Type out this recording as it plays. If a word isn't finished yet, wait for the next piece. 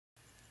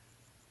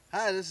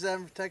Hi, this is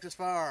Evan from Texas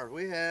Fire.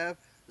 We have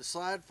the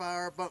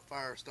Slidefire bump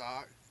fire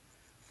stock.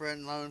 A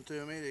friend loaned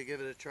to me to give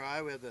it a try.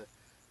 We have the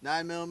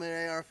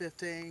 9mm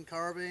AR-15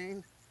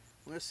 carbine.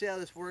 We're going to see how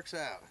this works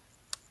out.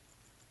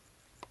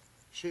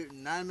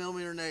 Shooting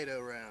 9mm NATO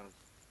rounds.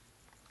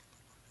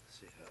 Let's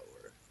see how it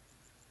works.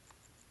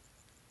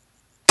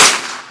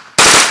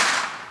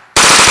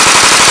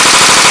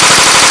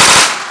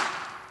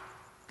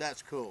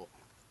 That's cool.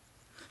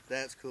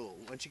 That's cool.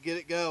 Once you get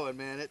it going,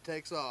 man, it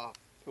takes off.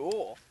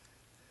 Cool.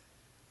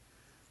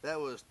 That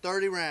was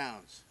 30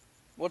 rounds.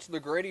 What's the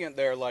gradient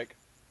there like?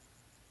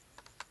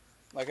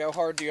 Like how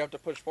hard do you have to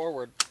push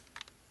forward?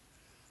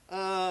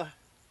 What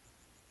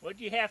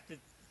do you have to?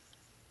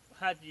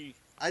 How do you?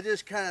 I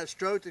just kind of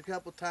stroked a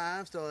couple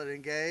times till it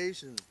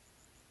engaged, and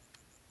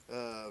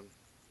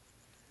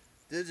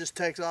it just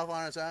takes off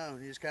on its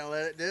own. You just kind of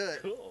let it do it.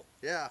 Cool.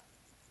 Yeah.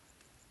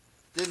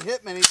 Didn't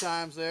hit many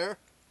times there.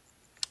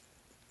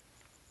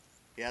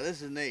 Yeah,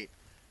 this is neat.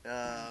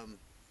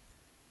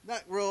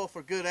 Not real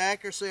for good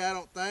accuracy, I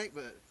don't think,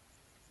 but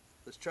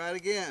let's try it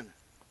again.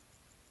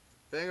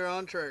 Finger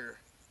on trigger.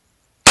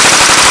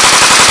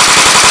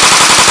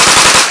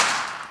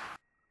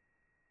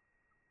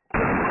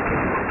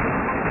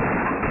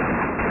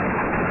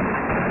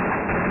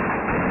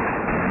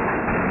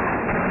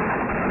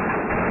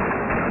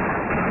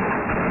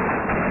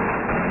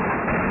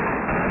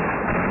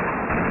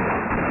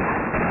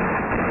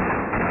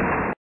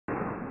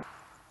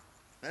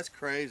 That's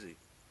crazy.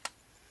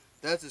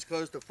 That's as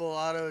close to full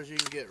auto as you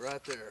can get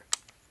right there.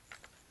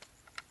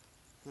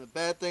 The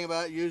bad thing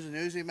about using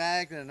Uzi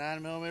mag and a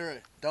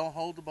 9mm, don't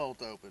hold the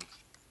bolt open.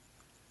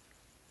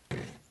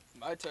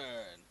 My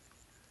turn.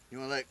 You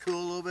want to let it cool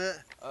a little bit?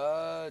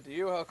 Do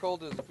you? How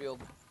cold is the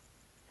field?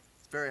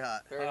 It's very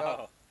hot. Very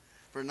hot.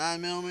 For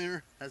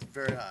 9mm, that's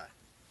very hot.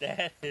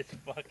 That is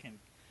fucking.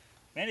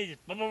 Man, he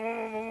just. Boom, boom,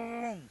 boom,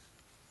 boom, boom.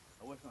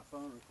 I wish my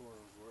phone recorder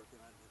was working.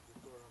 I just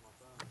record on my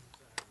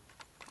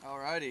phone.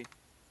 Alrighty.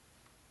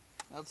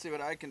 Let's see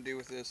what I can do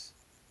with this.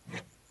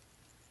 Hey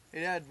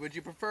Dad, would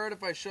you prefer it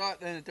if I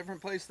shot in a different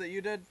place that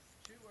you did?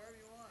 Shoot wherever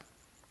you want.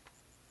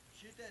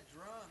 Shoot that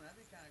drum. That'd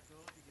be kind of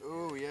cool. If you could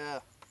Ooh, yeah.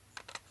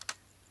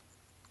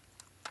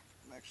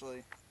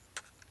 Actually,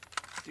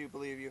 I do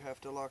believe you have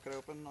to lock it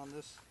open on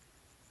this.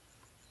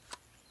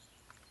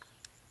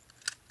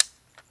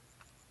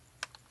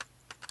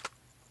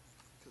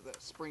 Because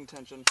that spring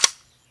tension.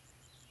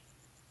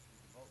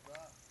 Bolt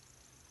drop.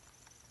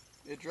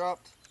 It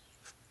dropped.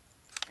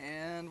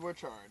 And we're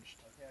charged.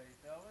 Okay, are you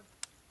filming?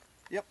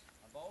 Yep.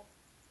 A bolt?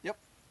 Yep.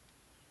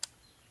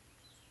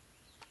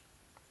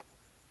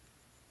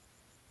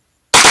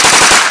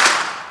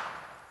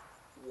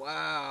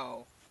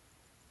 Wow.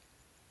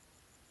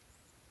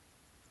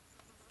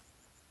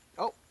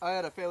 Oh, I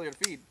had a failure to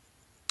feed.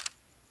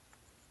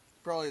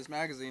 Probably his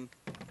magazine.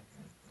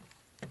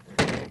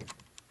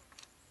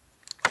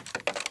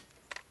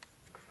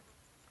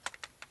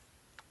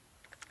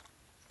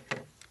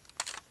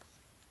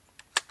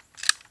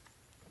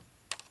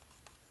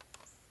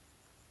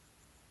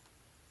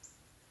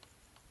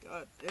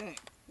 God dang.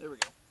 There we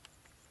go.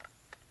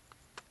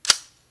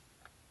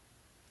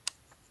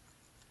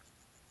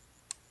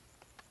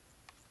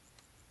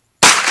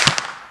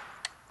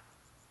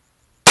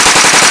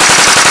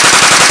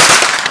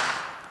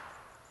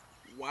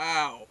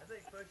 Wow. I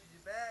think it pushes you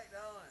back,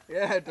 don't it?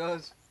 Yeah, it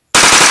does.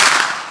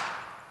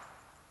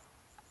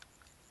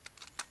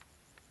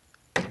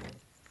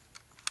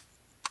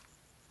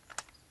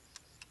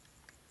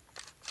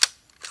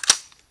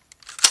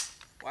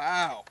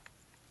 Wow.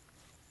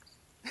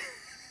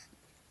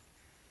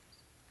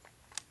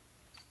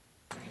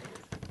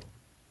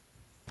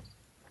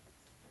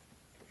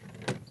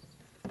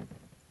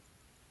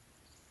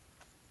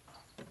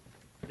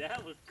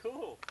 That was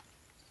cool.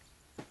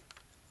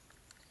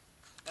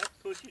 That's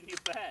pushing you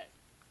back.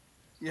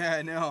 Yeah,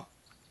 I know.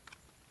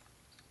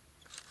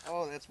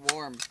 Oh, that's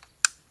warm.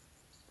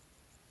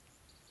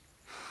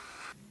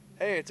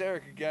 Hey, it's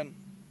Eric again.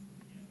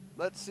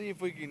 Let's see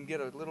if we can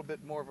get a little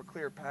bit more of a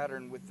clear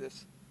pattern with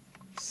this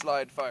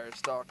Slidefire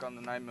stock on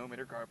the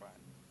 9mm carbine.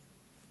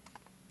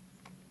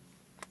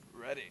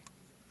 Ready.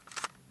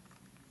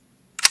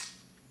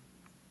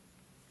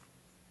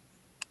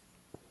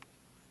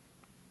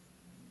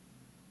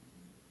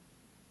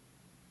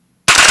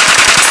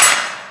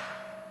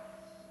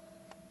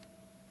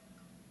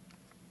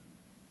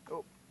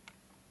 Oh.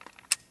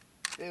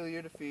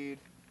 Failure to feed.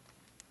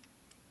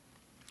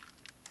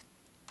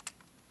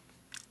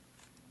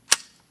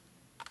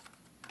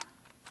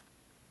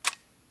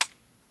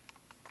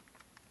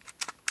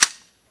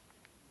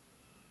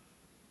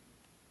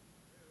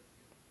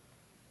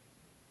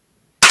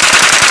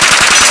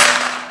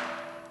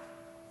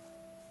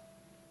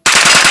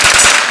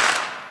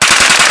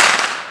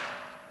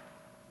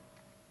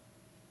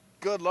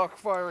 Good luck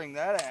firing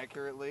that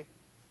accurately.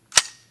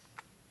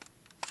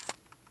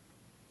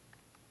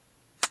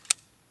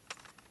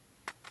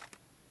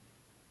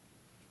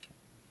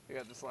 I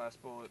got this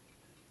last bullet.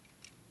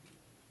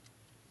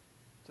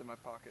 It's in my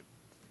pocket,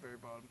 at the very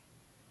bottom.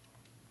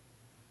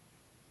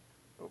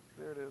 Oh,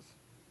 there it is.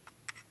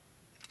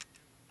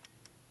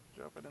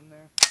 Drop it in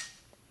there.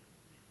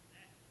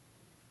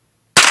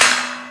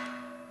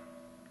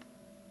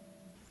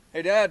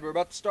 Hey Dad, we're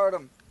about to start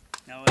them.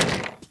 No,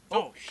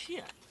 oh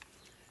shit.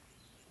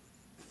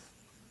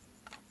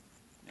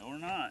 No, we're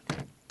not.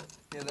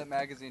 Yeah, that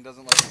magazine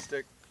doesn't like to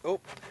stick.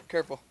 Oh,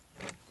 careful.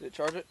 Did it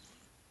charge it?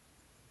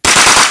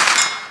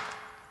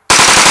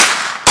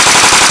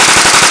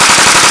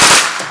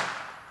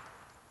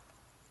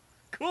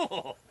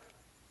 Cool.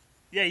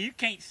 Yeah, you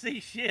can't see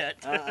shit.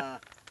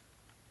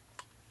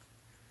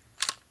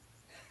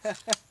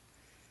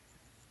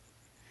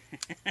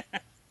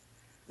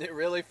 It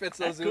really fits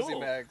those That's Uzi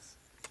cool. mags.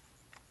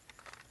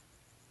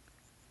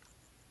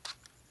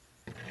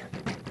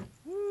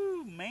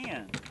 Woo,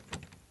 man.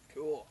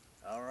 Cool.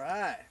 All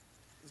right.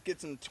 Let's get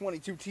some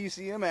 22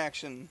 TCM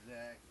action.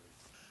 Exactly.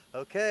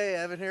 Okay,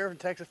 Evan here from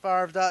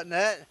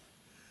TexasFirearms.net.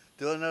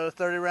 Doing another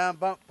 30-round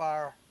bump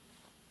fire.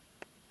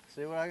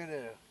 See what I can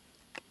do.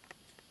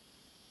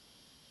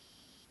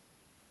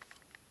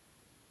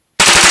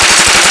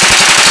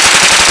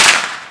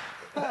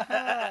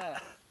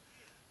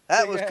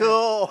 That was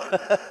cool.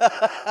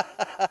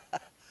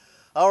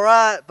 All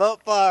right,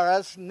 bump fire.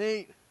 That's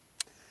neat.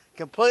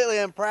 Completely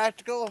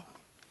impractical,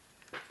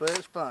 but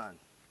it's fun.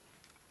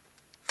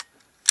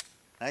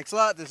 Thanks a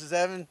lot. This is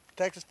Evan,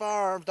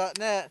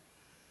 TexasFirearms.net.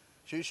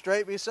 Shoot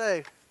straight, be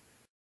safe.